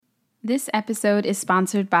This episode is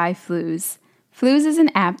sponsored by Flues. Flues is an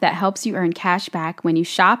app that helps you earn cash back when you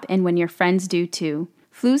shop and when your friends do too.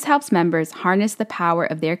 Flues helps members harness the power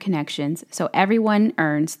of their connections so everyone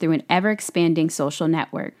earns through an ever-expanding social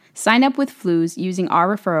network. Sign up with Flues using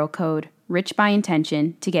our referral code, Rich by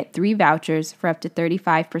Intention, to get 3 vouchers for up to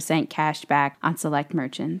 35% cash back on select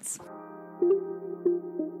merchants.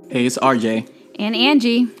 Hey, it's RJ. And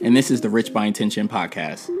Angie. And this is the Rich by Intention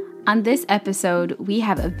podcast. On this episode, we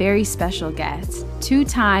have a very special guest,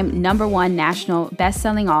 2-time #1 national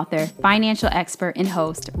best-selling author, financial expert, and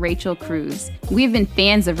host, Rachel Cruz. We've been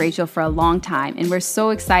fans of Rachel for a long time, and we're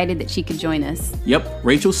so excited that she could join us. Yep,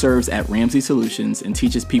 Rachel serves at Ramsey Solutions and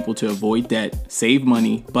teaches people to avoid debt, save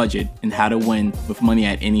money, budget, and how to win with money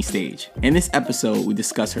at any stage. In this episode, we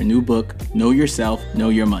discuss her new book, Know Yourself, Know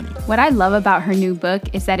Your Money. What I love about her new book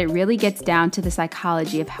is that it really gets down to the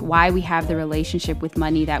psychology of why we have the relationship with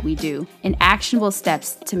money that we do, and actionable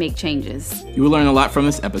steps to make changes. You will learn a lot from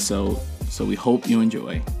this episode, so we hope you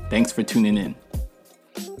enjoy. Thanks for tuning in.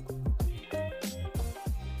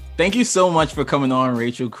 Thank you so much for coming on,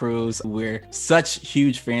 Rachel Cruz. We're such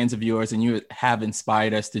huge fans of yours, and you have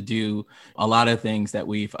inspired us to do a lot of things that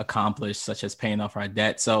we've accomplished, such as paying off our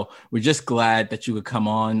debt. So we're just glad that you would come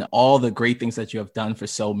on. All the great things that you have done for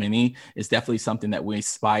so many is definitely something that we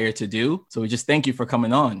aspire to do. So we just thank you for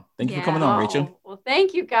coming on. Thank you for coming on, Rachel. Well,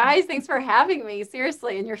 thank you guys. Thanks for having me.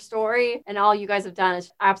 Seriously, and your story and all you guys have done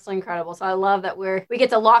is absolutely incredible. So I love that we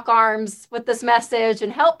get to lock arms with this message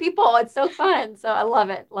and help people. It's so fun. So I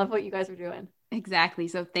love it. Love what you guys are doing. Exactly.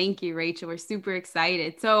 So thank you, Rachel. We're super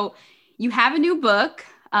excited. So you have a new book,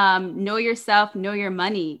 Know Yourself, Know Your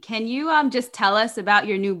Money. Can you just tell us about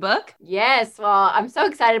your new book? Yes. Well, I'm so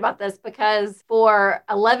excited about this because for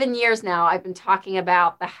 11 years now, I've been talking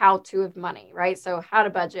about the how-to of money, right? So how to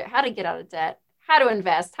budget, how to get out of debt, how to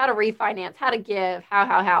invest, how to refinance, how to give,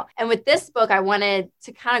 how. And with this book, I wanted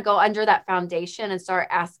to kind of go under that foundation and start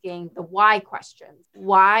asking the why questions.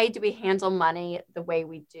 Why do we handle money the way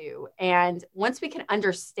we do? And once we can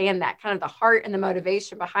understand that, kind of the heart and the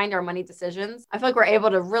motivation behind our money decisions, I feel like we're able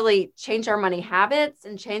to really change our money habits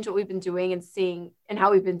and change what we've been doing and seeing and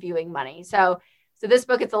how we've been viewing money. So this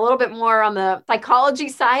book, it's a little bit more on the psychology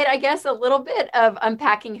side, I guess, a little bit of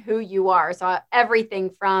unpacking who you are. So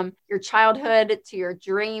everything from your childhood to your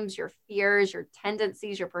dreams, your fears, your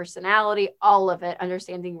tendencies, your personality, all of it,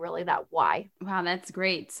 understanding really that why. Wow, that's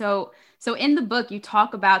great. So in the book, you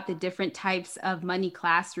talk about the different types of money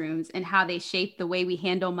classrooms and how they shape the way we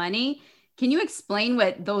handle money. Can you explain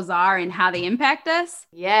what those are and how they impact us?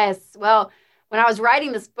 Yes. Well, when I was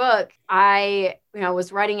writing this book, I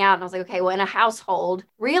was writing out and I was like, okay, well, in a household,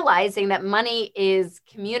 realizing that money is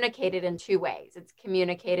communicated in 2 ways. It's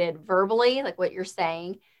communicated verbally, like what you're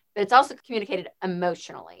saying, but it's also communicated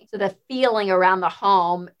emotionally. So the feeling around the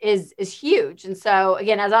home is huge. And so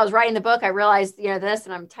again, as I was writing the book, I realized, this,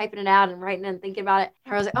 and I'm typing it out and writing it and thinking about it.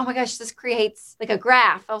 And I was like, oh my gosh, this creates like a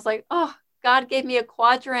graph. I was like, oh, God gave me a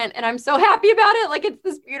quadrant and I'm so happy about it. Like it's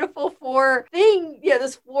this beautiful 4 thing,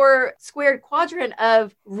 this 4 squared quadrant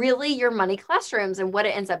of really your money classrooms and what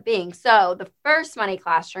it ends up being. So the first money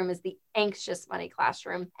classroom is the anxious money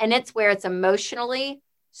classroom. And it's where it's emotionally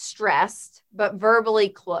stressed, but verbally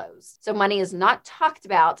closed. So money is not talked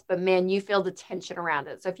about, but man, you feel the tension around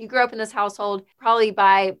it. So if you grew up in this household, probably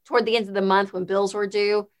toward the end of the month when bills were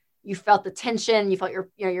due, you felt the tension, you felt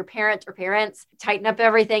your parents tighten up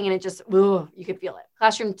everything and it just, you could feel it.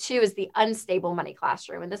 Classroom 2 is the unstable money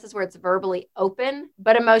classroom. And this is where it's verbally open,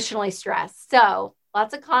 but emotionally stressed. So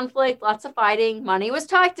lots of conflict, lots of fighting. Money was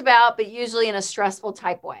talked about, but usually in a stressful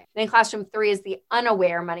type way. Then classroom 3 is the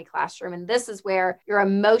unaware money classroom. And this is where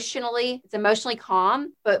it's emotionally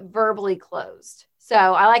calm, but verbally closed. So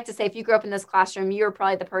I like to say, if you grew up in this classroom, you were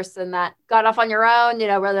probably the person that got off on your own,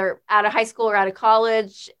 whether out of high school or out of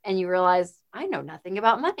college, and you realized, I know nothing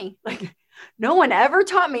about money. Like no one ever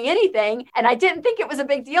taught me anything. And I didn't think it was a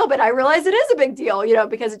big deal, but I realized it is a big deal,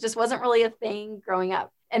 because it just wasn't really a thing growing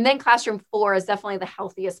up. And then classroom 4 is definitely the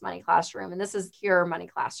healthiest money classroom. And this is pure money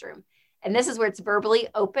classroom. And this is where it's verbally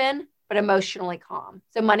open, but emotionally calm.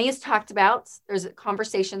 So money is talked about. There's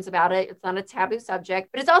conversations about it. It's not a taboo subject,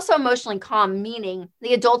 but it's also emotionally calm, meaning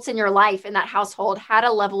the adults in your life in that household had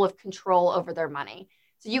a level of control over their money.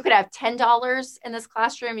 So you could have $10 in this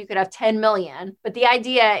classroom, you could have 10 million. But the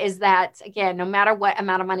idea is that, again, no matter what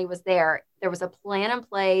amount of money was there was a plan in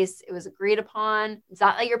place. It was agreed upon. It's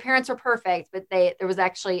not that your parents were perfect, but there was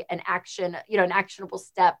actually an action, an actionable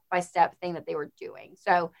step-by-step thing that they were doing.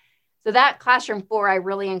 So that classroom 4, I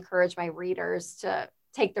really encourage my readers to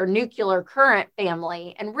take their nuclear current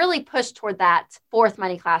family and really push toward that fourth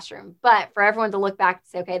money classroom. But for everyone to look back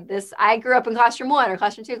and say, okay, I grew up in classroom 1 or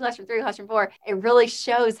classroom 2, classroom 3, classroom 4, it really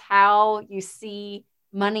shows how you see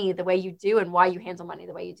money the way you do and why you handle money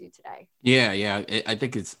the way you do today. Yeah. I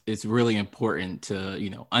think it's really important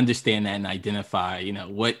to, understand that and identify,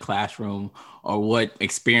 what classroom or what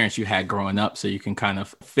experience you had growing up so you can kind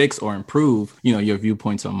of fix or improve, your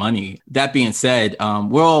viewpoints on money. That being said,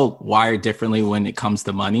 we're all wired differently when it comes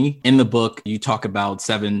to money. In the book, you talk about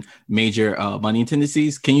 7 major money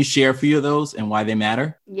tendencies. Can you share a few of those and why they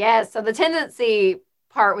matter? Yes. So the tendency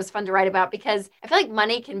part was fun to write about because I feel like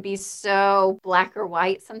money can be so black or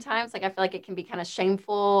white sometimes. Like I feel like it can be kind of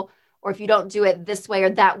shameful, or if you don't do it this way or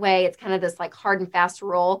that way, it's kind of this like hard and fast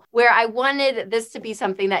rule, where I wanted this to be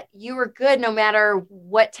something that you were good no matter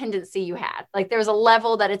what tendency you had. Like there was a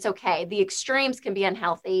level that it's okay. The extremes can be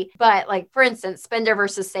unhealthy, but like for instance, spender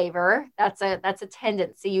versus saver, that's a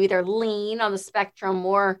tendency. You either lean on the spectrum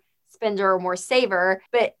more spender or more saver.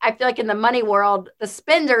 But I feel like in the money world, the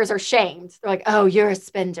spenders are shamed. They're like, oh, you're a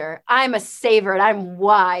spender. I'm a saver and I'm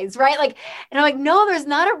wise, right? Like, and I'm like, no, there's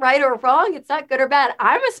not a right or wrong. It's not good or bad.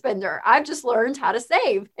 I'm a spender. I've just learned how to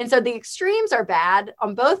save. And so the extremes are bad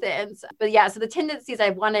on both ends. But yeah, so the tendencies I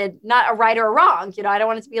wanted, not a right or wrong, I don't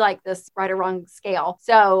want it to be like this right or wrong scale.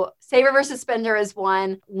 So saver versus spender is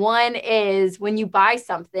one. One is when you buy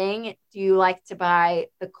something, do you like to buy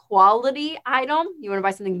the quality item? You want to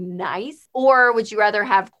buy something nice? Or would you rather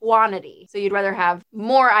have quantity? So you'd rather have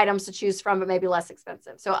more items to choose from, but maybe less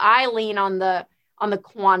expensive. So I lean on the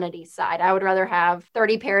quantity side. I would rather have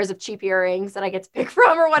 30 pairs of cheap earrings that I get to pick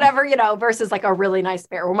from or whatever, versus like a really nice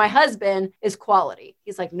pair. Well, my husband is quality.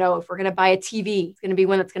 He's like, no, if we're going to buy a TV, it's going to be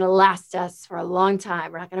one that's going to last us for a long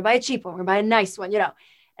time. We're not going to buy a cheap one. We're going to buy a nice one,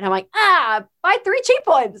 And I'm like, buy 3 cheap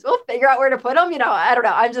ones. We'll figure out where to put them. I don't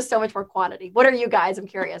know. I'm just so much more quantity. What are you guys? I'm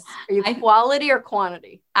curious. Are you quality or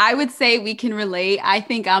quantity? I would say we can relate. I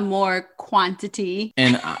think I'm more quantity.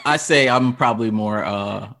 And I say I'm probably more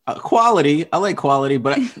quality. I like quality,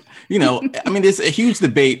 but there's a huge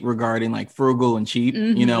debate regarding like frugal and cheap,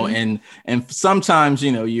 and sometimes,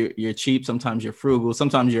 you're cheap. Sometimes you're frugal.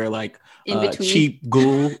 Sometimes you're like cheap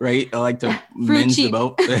ghoul, right? I like to mince the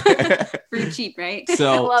boat. Fruit cheap, right?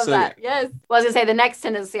 I love that. Yes. Well, I was going to say the next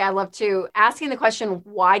tendency I love too, asking the question,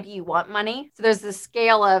 why do you want money? So there's this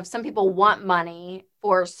scale of some people want money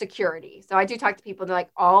for security. So I do talk to people, they're like,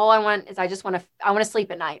 all I want is I want to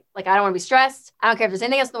sleep at night. Like, I don't want to be stressed. I don't care if there's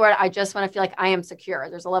anything else in the world. I just want to feel like I am secure.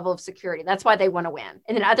 There's a level of security. That's why they want to win.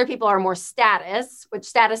 And then other people are more status, which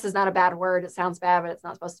status is not a bad word. It sounds bad, but it's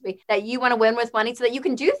not supposed to be, that you want to win with money so that you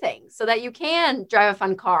can do things, so that you can drive a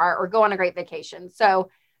fun car or go on a great vacation. So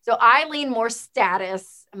I lean more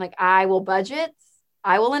status. I'm like, I will budget,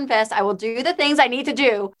 I will invest, I will do the things I need to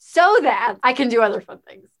do so that I can do other fun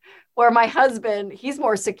things. Where my husband, he's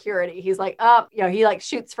more security. He's like, he like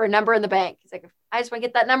shoots for a number in the bank. He's like, I just want to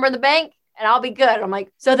get that number in the bank and I'll be good. I'm like,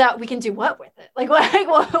 so that we can do what with it? Like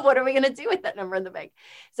what are we going to do with that number in the bank?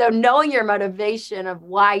 So knowing your motivation of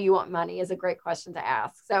why you want money is a great question to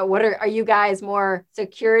ask. So are you guys more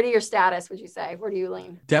security or status, would you say? Where do you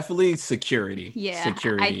lean? Definitely security. Yeah.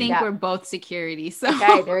 Security. I think we're both security. So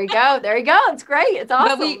okay, there you go. It's great. It's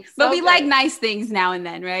awesome. But we like nice things now and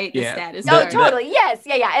then, right? The status. No, totally. Yes.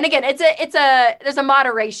 Yeah. And again, there's a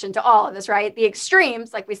moderation to all of this, right? The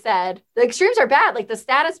extremes, like we said, the extremes are bad. Like the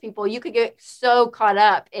status people, you could get so caught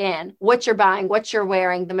up in what you're buying, what you're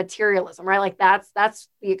wearing, the materialism, right? Like that's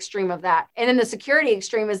the extreme of that. And then the security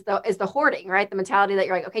extreme is the hoarding, right? The mentality that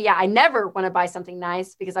you're like, okay, yeah, I never want to buy something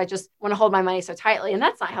nice because I just want to hold my money so tightly. And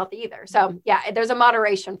that's not healthy either. So yeah, there's a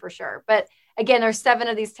moderation for sure. But again, there's 7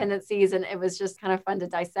 of these tendencies, and it was just kind of fun to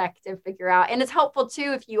dissect and figure out. And it's helpful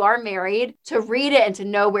too, if you are married, to read it and to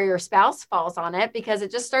know where your spouse falls on it, because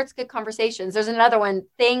it just starts good conversations. There's another one,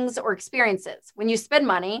 things or experiences. When you spend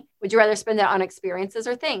money, would you rather spend it on experiences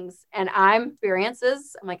or things? And I'm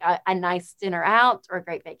experiences. I'm like a nice dinner out or a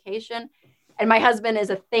great vacation. And my husband is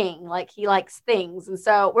a thing, like he likes things. And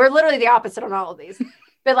so we're literally the opposite on all of these.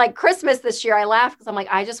 But like Christmas this year, I laughed because I'm like,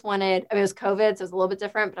 it was COVID, so it was a little bit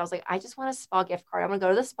different. But I was like, I just want a spa gift card. I'm going to go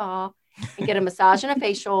to the spa and get a massage and a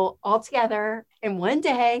facial all together in one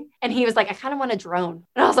day. And he was like, I kind of want a drone.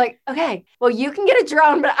 And I was like, okay, well, you can get a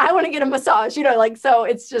drone, but I want to get a massage, so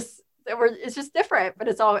it's just different, but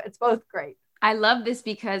it's both great. I love this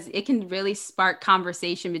because it can really spark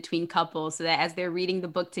conversation between couples so that as they're reading the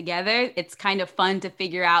book together, it's kind of fun to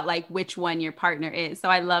figure out like which one your partner is. So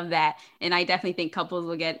I love that. And I definitely think couples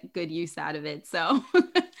will get good use out of it. So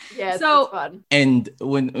yeah, so it's fun. And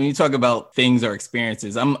when you talk about things or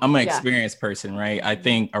experiences, I'm an experienced person, right? I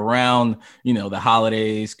think around, the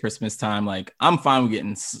holidays, Christmas time, like I'm fine with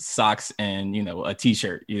getting socks and, a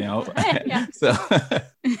t-shirt, So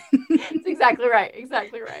That's exactly right.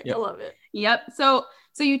 Exactly right. Yep. I love it. Yep. So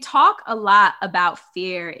you talk a lot about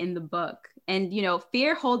fear in the book. And,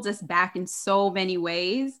 fear holds us back in so many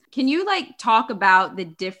ways. Can you talk about the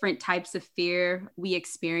different types of fear we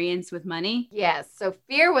experience with money? Yes. So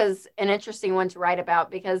fear was an interesting one to write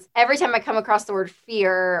about because every time I come across the word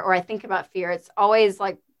fear or I think about fear, it's always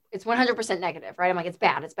like, it's 100% negative, right? I'm like, it's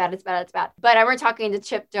bad, it's bad, it's bad, it's bad. But I remember talking to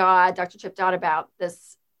Dr. Chip Dodd about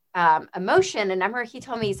this emotion. And I remember he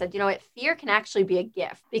told me, he said, fear can actually be a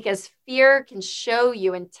gift because fear can show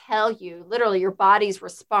you and tell you literally your body's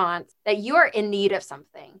response that you are in need of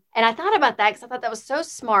something. And I thought about that because I thought that was so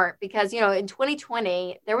smart because, in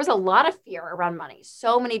 2020, there was a lot of fear around money.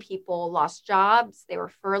 So many people lost jobs. They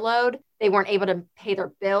were furloughed. They weren't able to pay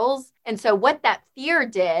their bills. And so what that fear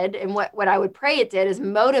did and what I would pray it did is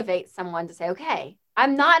motivate someone to say, okay,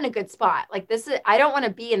 I'm not in a good spot. I don't want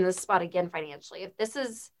to be in this spot again financially. If this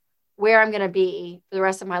is where I'm going to be for the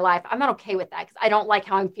rest of my life, I'm not okay with that because I don't like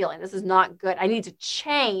how I'm feeling. This is not good. I need to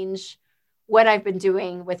change what I've been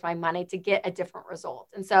doing with my money to get a different result.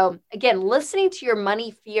 And so again, listening to your money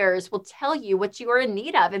fears will tell you what you are in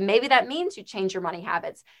need of. And maybe that means you change your money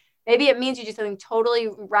habits. Maybe it means you do something totally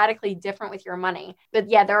radically different with your money. But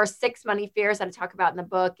yeah, there are 6 money fears that I talk about in the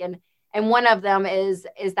book. And one of them is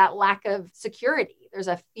that lack of security. There's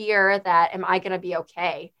a fear that, am I going to be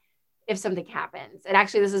okay if something happens? And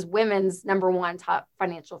actually, this is women's number 1 top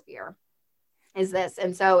financial fear is this.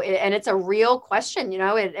 And so, it's a real question,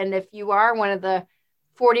 and if you are one of the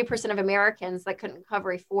 40% of Americans that couldn't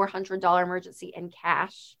cover a $400 emergency in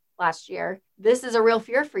cash last year, this is a real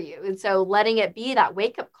fear for you. And so letting it be that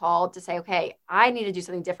wake-up call to say, okay, I need to do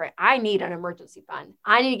something different. I need an emergency fund.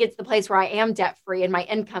 I need to get to the place where I am debt-free and my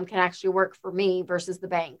income can actually work for me versus the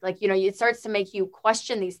bank. It starts to make you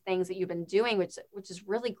question these things that you've been doing, which is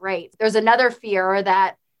really great. There's another fear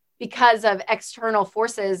that because of external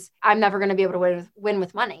forces, I'm never going to be able to win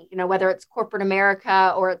with money, whether it's corporate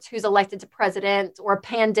America or it's who's elected to president or a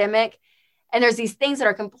pandemic. And there's these things that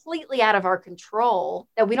are completely out of our control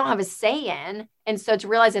that we don't have a say in. And so to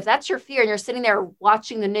realize if that's your fear and you're sitting there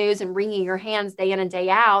watching the news and wringing your hands day in and day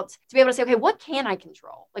out, to be able to say, okay, what can I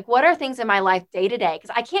control? What are things in my life day to day?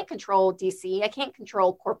 Because I can't control DC. I can't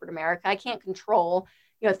control corporate America. I can't control,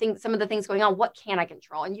 some of the things going on. What can I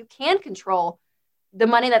control? And you can control the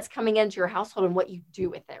money that's coming into your household and what you do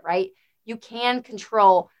with it, right? You can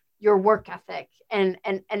control your work ethic and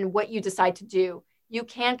what you decide to do. You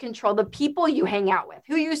can control the people you hang out with,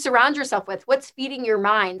 who you surround yourself with, what's feeding your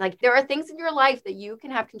mind. There are things in your life that you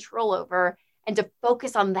can have control over and to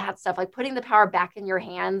focus on that stuff, putting the power back in your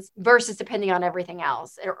hands versus depending on everything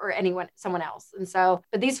else or someone else. And so,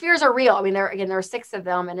 but these fears are real. I mean, there are 6 of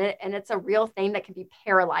them and it's a real thing that can be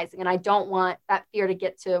paralyzing. And I don't want that fear to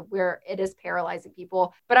get to where it is paralyzing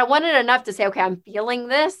people, but I wanted enough to say, okay, I'm feeling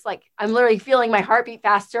this. I'm literally feeling my heartbeat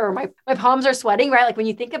faster or my palms are sweating, right? When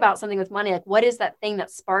you think about something with money, what is that thing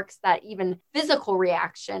that sparks that even physical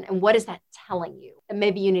reaction? And what is that telling you? And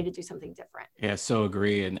maybe you need to do something different. Yeah, so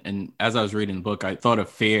agree. And as I was reading the book, I thought of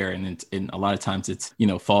fear, and a lot of times it's,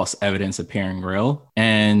 false evidence appearing real.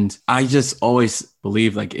 And I just always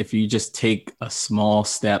believe if you just take a small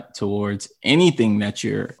step towards anything that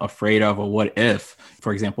you're afraid of, or what if,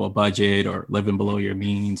 for example, a budget or living below your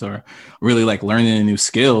means, or really learning a new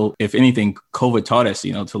skill. If anything, COVID taught us,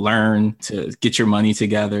 to learn to get your money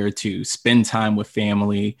together, to spend time with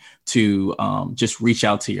family, to just reach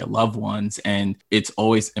out to your loved ones. And it's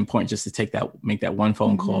always important just to make that one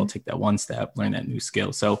phone call, take that one step, learn that new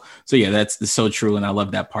skill. So yeah, that's so true. And I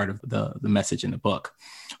love that part of the message in the book.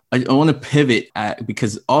 I want to pivot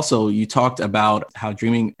because also you talked about how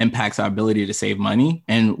dreaming impacts our ability to save money,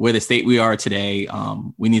 and where the state we are today,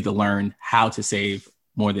 we need to learn how to save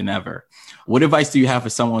more than ever. What advice do you have for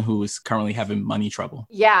someone who is currently having money trouble?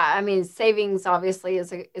 Yeah, I mean, savings obviously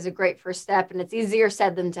is a great first step, and it's easier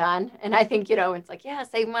said than done. And I think, it's yeah,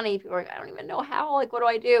 save money. People are I don't even know how, what do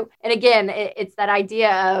I do? And again, it's that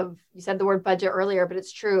idea of, you said the word budget earlier, but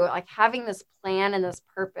it's true, having this plan and this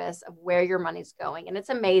purpose of where your money's going. And it's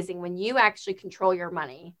amazing when you actually control your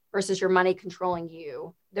money. versus your money controlling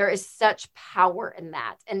you. There is such power in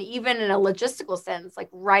that. And even in a logistical sense, like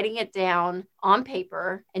writing it down on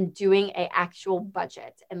paper and doing an actual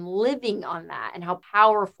budget and living on that, and how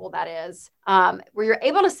powerful that is, where you're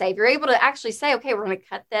able to save, you're able to actually say, okay, we're going to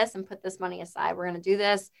cut this and put this money aside. We're going to do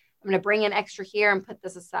this. I'm going to bring in extra here and put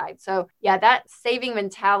this aside. So yeah, that saving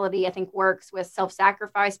mentality, I think, works with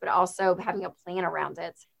self-sacrifice, but also having a plan around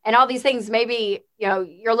it. And all these things, maybe,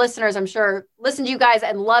 your listeners, I'm sure, listen to you guys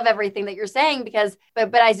and love everything that you're saying,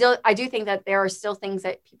 but I do think that there are still things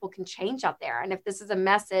that people can change out there. And if this is a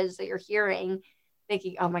message that you're hearing,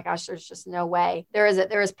 thinking, oh my gosh, there's just no way, there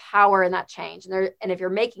is power in that change. And if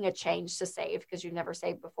you're making a change to save because you've never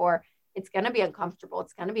saved before, it's going to be uncomfortable.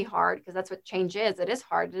 It's going to be hard, because that's what change is. It is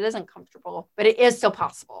hard. It is uncomfortable, but it is still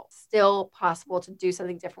possible to do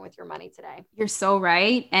something different with your money today. You're so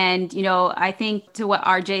right. And, I think to what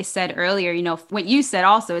RJ said earlier, what you said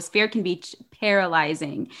also is fear can be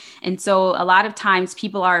paralyzing. And so a lot of times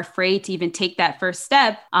people are afraid to even take that first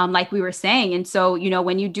step, like we were saying. And so,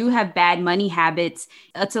 when you do have bad money habits,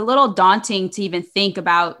 it's a little daunting to even think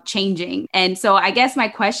about changing. And so I guess my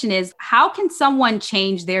question is, how can someone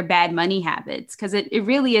change their bad money habits? Because it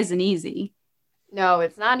really isn't easy. No,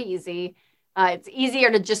 it's not easy. It's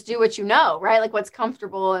easier to just do what you know, right? Like what's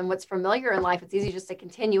comfortable and what's familiar in life. It's easy just to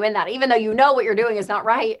continue in that. Even though you know what you're doing is not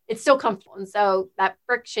right, it's still comfortable. And so that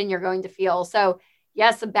friction you're going to feel. So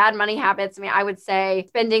yes, the bad money habits. I mean, I would say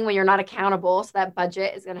spending when you're not accountable. So that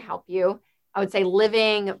budget is going to help you. I would say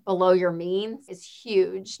living below your means is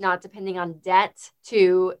huge, not depending on debt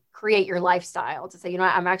to create your lifestyle, to say,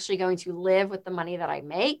 I'm actually going to live with the money that I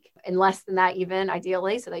make, and less than that, even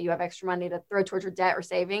ideally, so that you have extra money to throw towards your debt or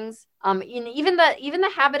savings. And even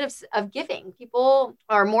the habit of giving. People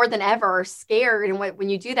are more than ever scared. And when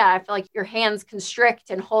you do that, I feel like your hands constrict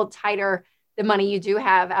and hold tighter the money you do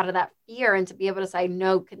have out of that fear, and to be able to say,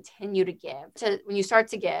 no, continue to give. When you start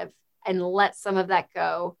to give, and let some of that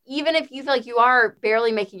go. Even if you feel like you are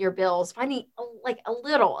barely making your bills, finding a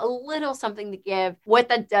little something to give, what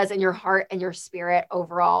that does in your heart and your spirit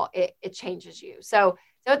overall, it changes you. So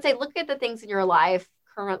I would say, look at the things in your life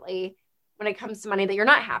currently when it comes to money that you're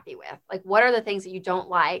not happy with. Like, what are the things that you don't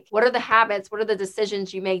like? What are the habits? What are the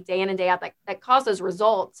decisions you make day in and day out that cause those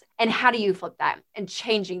results? And how do you flip that and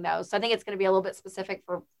changing those? So I think it's going to be a little bit specific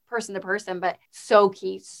for person to person, but so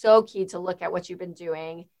key to look at what you've been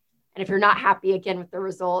doing. And if you're not happy again with the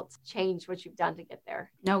results, change what you've done to get there.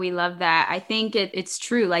 No, we love that. I think it's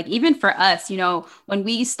true. Like even for us, when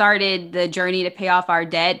we started the journey to pay off our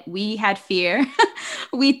debt, we had fear.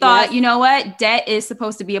 We thought, yes, debt is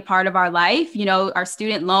supposed to be a part of our life. Our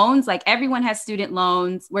student loans, like everyone has student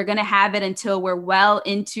loans. We're going to have it until we're well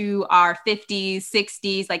into our 50s,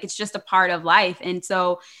 60s. Like it's just a part of life. And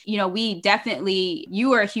so, you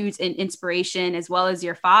were a huge inspiration, as well as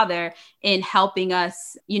your father, in helping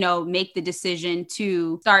us, make the decision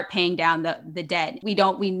to start paying down the debt. We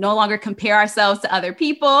no longer compare ourselves to other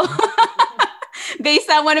people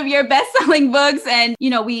based on one of your best-selling books. And,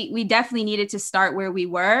 we definitely needed to start where we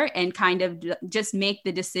were and kind of just make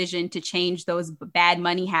the decision to change those bad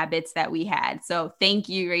money habits that we had. So thank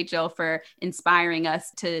you, Rachel, for inspiring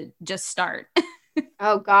us to just start.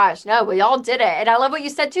 Oh gosh, no, we all did it. And I love what you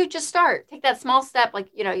said too. Just start, take that small step. Like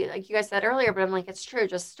you guys said earlier, but I'm like, it's true.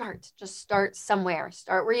 Just start somewhere,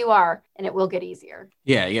 start where you are, and it will get easier.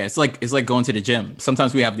 Yeah. It's like going to the gym.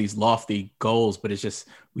 Sometimes we have these lofty goals, but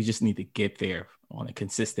we just need to get there on a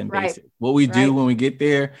consistent basis. Right. What we do when we get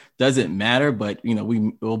there doesn't matter, but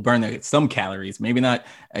we'll burn some calories, maybe not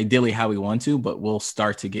ideally how we want to, but we'll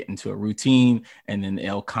start to get into a routine, and then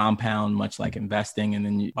it'll compound, much like investing. And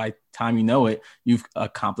then by the time you know it, you've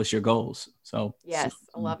accomplished your goals. So yes,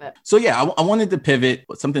 I love it. So yeah, I wanted to pivot.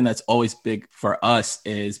 Something that's always big for us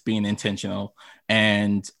is being intentional,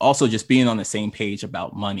 and also just being on the same page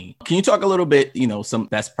about money. Can you talk a little bit, some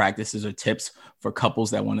best practices or tips for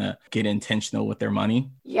couples that want to get intentional with their money?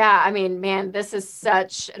 Yeah, I mean, man, this is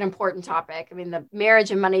such an important topic. I mean, the marriage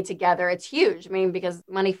and money together, it's huge. I mean, because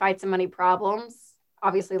money fights and money problems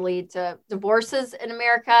obviously lead to divorces in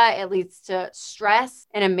America. It leads to stress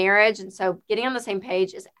in a marriage. And so getting on the same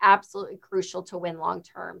page is absolutely crucial to win long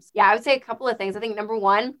terms. Yeah, I would say a couple of things. I think number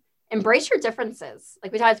one, embrace your differences.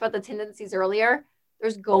 Like we talked about the tendencies earlier,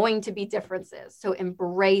 there's going to be differences. So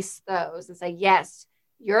embrace those and say, yes,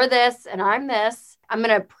 you're this and I'm this. I'm going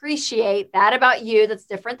to appreciate that about you that's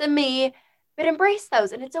different than me, but embrace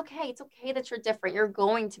those. And it's okay. It's okay that you're different. You're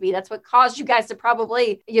going to be. That's what caused you guys to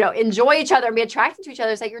probably, enjoy each other and be attracted to each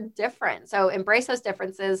other, is that you're different. So embrace those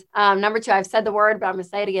differences. Number two, I've said the word, but I'm going to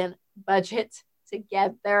say it again, budget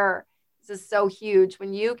together. This is so huge.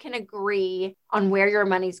 When you can agree on where your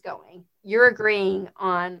money's going, you're agreeing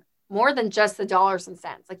on more than just the dollars and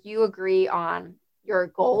cents. Like you agree on your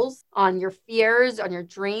goals, on your fears, on your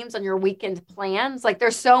dreams, on your weekend plans. Like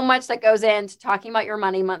there's so much that goes into talking about your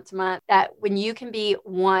money month to month that when you can be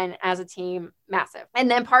one as a team, massive. And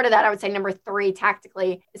then part of that, I would say number 3,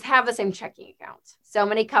 tactically, is have the same checking account. So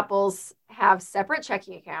many couples have separate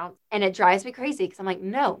checking accounts and it drives me crazy because I'm like,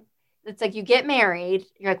 no, it's like you get married.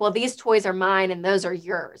 You're like, well, these toys are mine and those are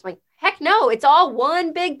yours. I'm like, heck no, it's all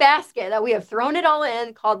one big basket that we have thrown it all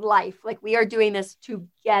in called life. Like we are doing this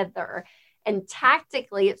together. And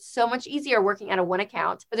tactically, it's so much easier working out of one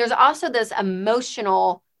account. But there's also this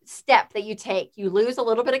emotional step that you take. You lose a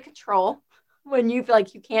little bit of control when you feel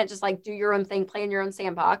like you can't just like do your own thing, play in your own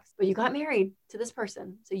sandbox, but you got married to this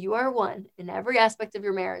person. So you are one in every aspect of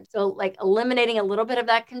your marriage. So like eliminating a little bit of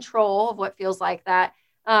that control of what feels like that,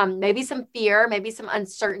 maybe some fear, maybe some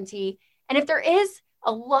uncertainty. And if there is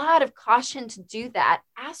a lot of caution to do that,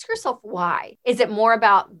 ask yourself why. Is it more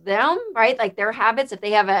about them, right? Like their habits, if they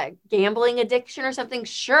have a gambling addiction or something,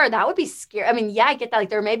 sure, that would be scary. I mean, yeah, I get that. Like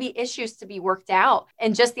there may be issues to be worked out.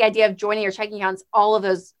 And just the idea of joining your checking accounts, all of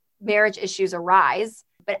those marriage issues arise.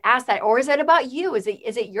 But ask that, or is it about you? Is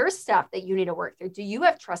it your stuff that you need to work through? Do you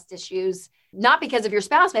have trust issues? Not because of your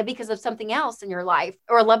spouse, maybe because of something else in your life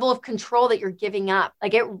or a level of control that you're giving up.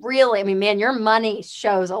 Like it really, I mean, man, your money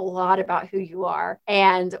shows a lot about who you are.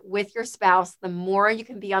 And with your spouse, the more you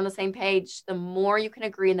can be on the same page, the more you can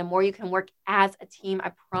agree and the more you can work as a team,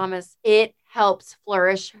 I promise it helps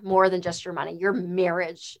flourish more than just your money. Your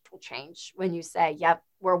marriage will change when you say, yep,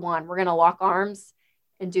 we're one. We're going to lock arms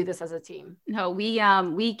and do this as a team. No,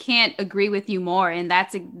 we can't agree with you more. And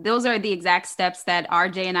those are the exact steps that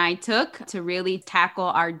RJ and I took to really tackle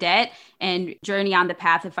our debt and journey on the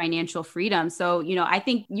path of financial freedom. So, I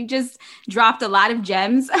think you just dropped a lot of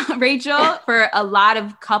gems, Rachel, for a lot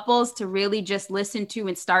of couples to really just listen to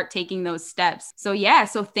and start taking those steps. So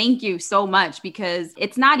so thank you so much, because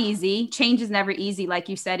it's not easy. Change is never easy, like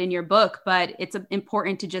you said in your book, but it's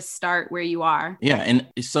important to just start where you are. Yeah. And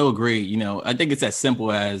I so agree. I think it's as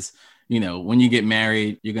simple as, when you get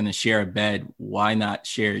married, you're going to share a bed. Why not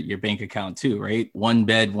share your bank account too, right? One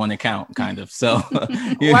bed, one account kind of. So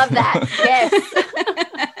love that. Yes.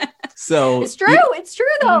 So it's true. It's true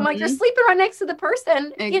though. I'm like, you're sleeping right next to the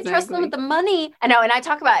person. You can't trust them with the money. I know. And I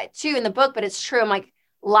talk about it too in the book, but it's true. I'm like,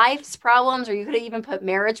 life's problems, or you could even put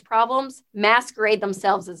marriage problems, masquerade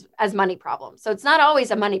themselves as money problems. So it's not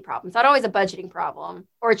always a money problem. It's not always a budgeting problem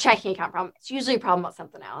or a checking account problem. It's usually a problem about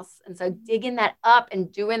something else. And so digging that up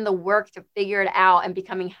and doing the work to figure it out and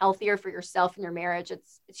becoming healthier for yourself and your marriage,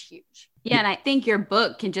 it's huge. Yeah. And I think your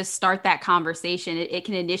book can just start that conversation. It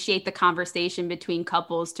can initiate the conversation between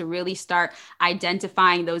couples to really start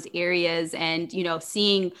identifying those areas and,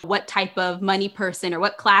 seeing what type of money person or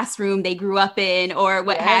what classroom they grew up in or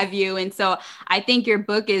what have you. And so I think your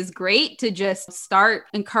book is great to just start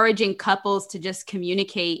encouraging couples to just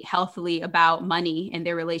communicate healthily about money and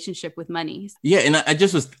their relationship with money. Yeah. And I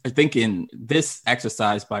just was thinking this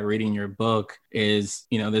exercise by reading your book is,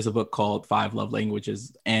 there's a book called 5 Love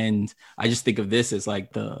Languages. And I just think of this as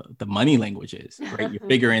like the money languages, right? You're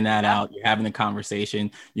figuring that out. You're having a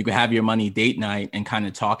conversation. You can have your money date night and kind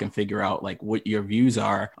of talk and figure out like what your views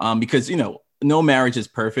are. Because, no marriage is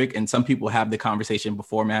perfect. And some people have the conversation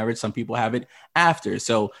before marriage. Some people have it after.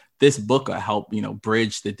 So this book will help,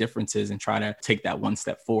 bridge the differences and try to take that one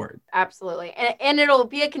step forward. Absolutely. And it'll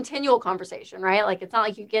be a continual conversation, right? Like, it's not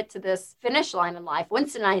like you get to this finish line in life.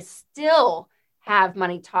 Winston and I still have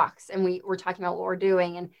money talks, and we're talking about what we're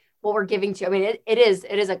doing and what we're giving to. I mean, it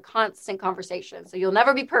is a constant conversation. So you'll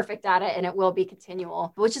never be perfect at it, and it will be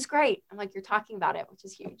continual, which is great. I'm like, you're talking about it, which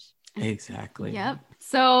is huge. Exactly. Yep.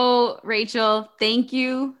 So Rachel, thank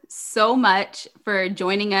you so much for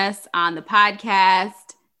joining us on the podcast.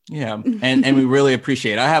 Yeah. And we really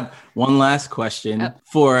appreciate it. I have one last question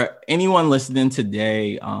for anyone listening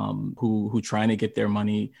today who trying to get their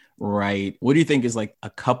money right. What do you think is like a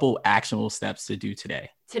couple actionable steps to do today?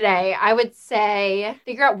 Today, I would say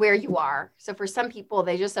figure out where you are. So for some people,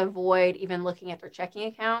 they just avoid even looking at their checking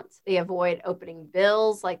accounts. They avoid opening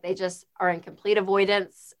bills. Like they just are in complete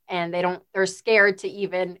avoidance, and they're scared to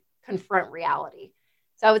even confront reality.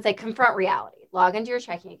 So I would say confront reality. Log into your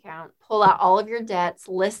checking account, pull out all of your debts,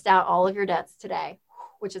 list out all of your debts today,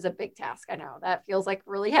 which is a big task. I know that feels like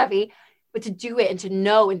really heavy, but to do it and to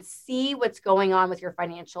know and see what's going on with your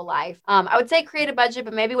financial life. I would say create a budget,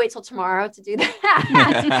 but maybe wait till tomorrow to do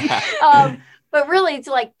that. But really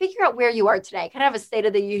to like figure out where you are today, kind of have a state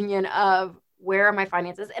of the union of where are my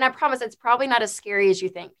finances? And I promise it's probably not as scary as you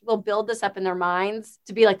think. People build this up in their minds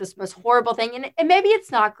to be like this most horrible thing. And maybe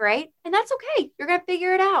it's not great. And that's okay. You're going to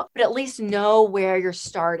figure it out. But at least know where you're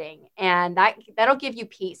starting. And that'll give you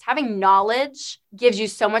peace. Having knowledge gives you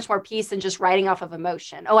so much more peace than just writing off of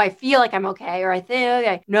emotion. Oh, I feel like I'm okay. Or I think,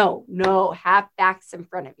 okay. No, have facts in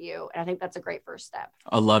front of you. And I think that's a great first step.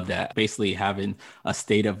 I love that. Basically having a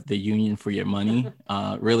state of the union for your money,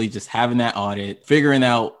 really just having that audit, figuring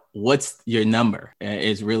out what's your number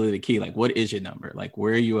is really the key. Like, what is your number? Like,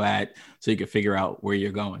 where are you at? So you can figure out where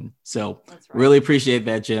you're going. So really appreciate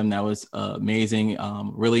that, Jim. That was amazing.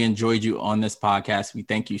 Really enjoyed you on this podcast. We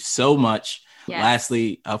thank you so much. Yes.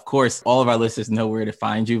 Lastly, of course, all of our listeners know where to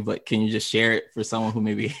find you, but can you just share it for someone who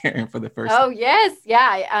may be hearing for the first time? Oh, yes.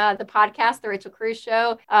 Yeah. The podcast, The Rachel Cruz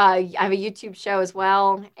Show. I have a YouTube show as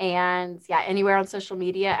well. And yeah, anywhere on social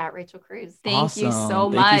media at Rachel Cruz. Thank you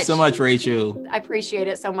so much. Thank you so much, Rachel. I appreciate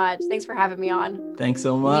it so much. Thanks for having me on. Thanks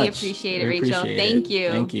so much. We appreciate it, Rachel. Thank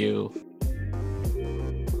you. Thank you.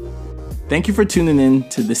 Thank you for tuning in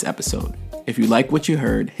to this episode. If you like what you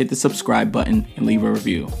heard, hit the subscribe button and leave a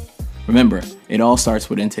review. Remember, it all starts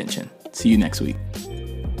with intention. See you next week.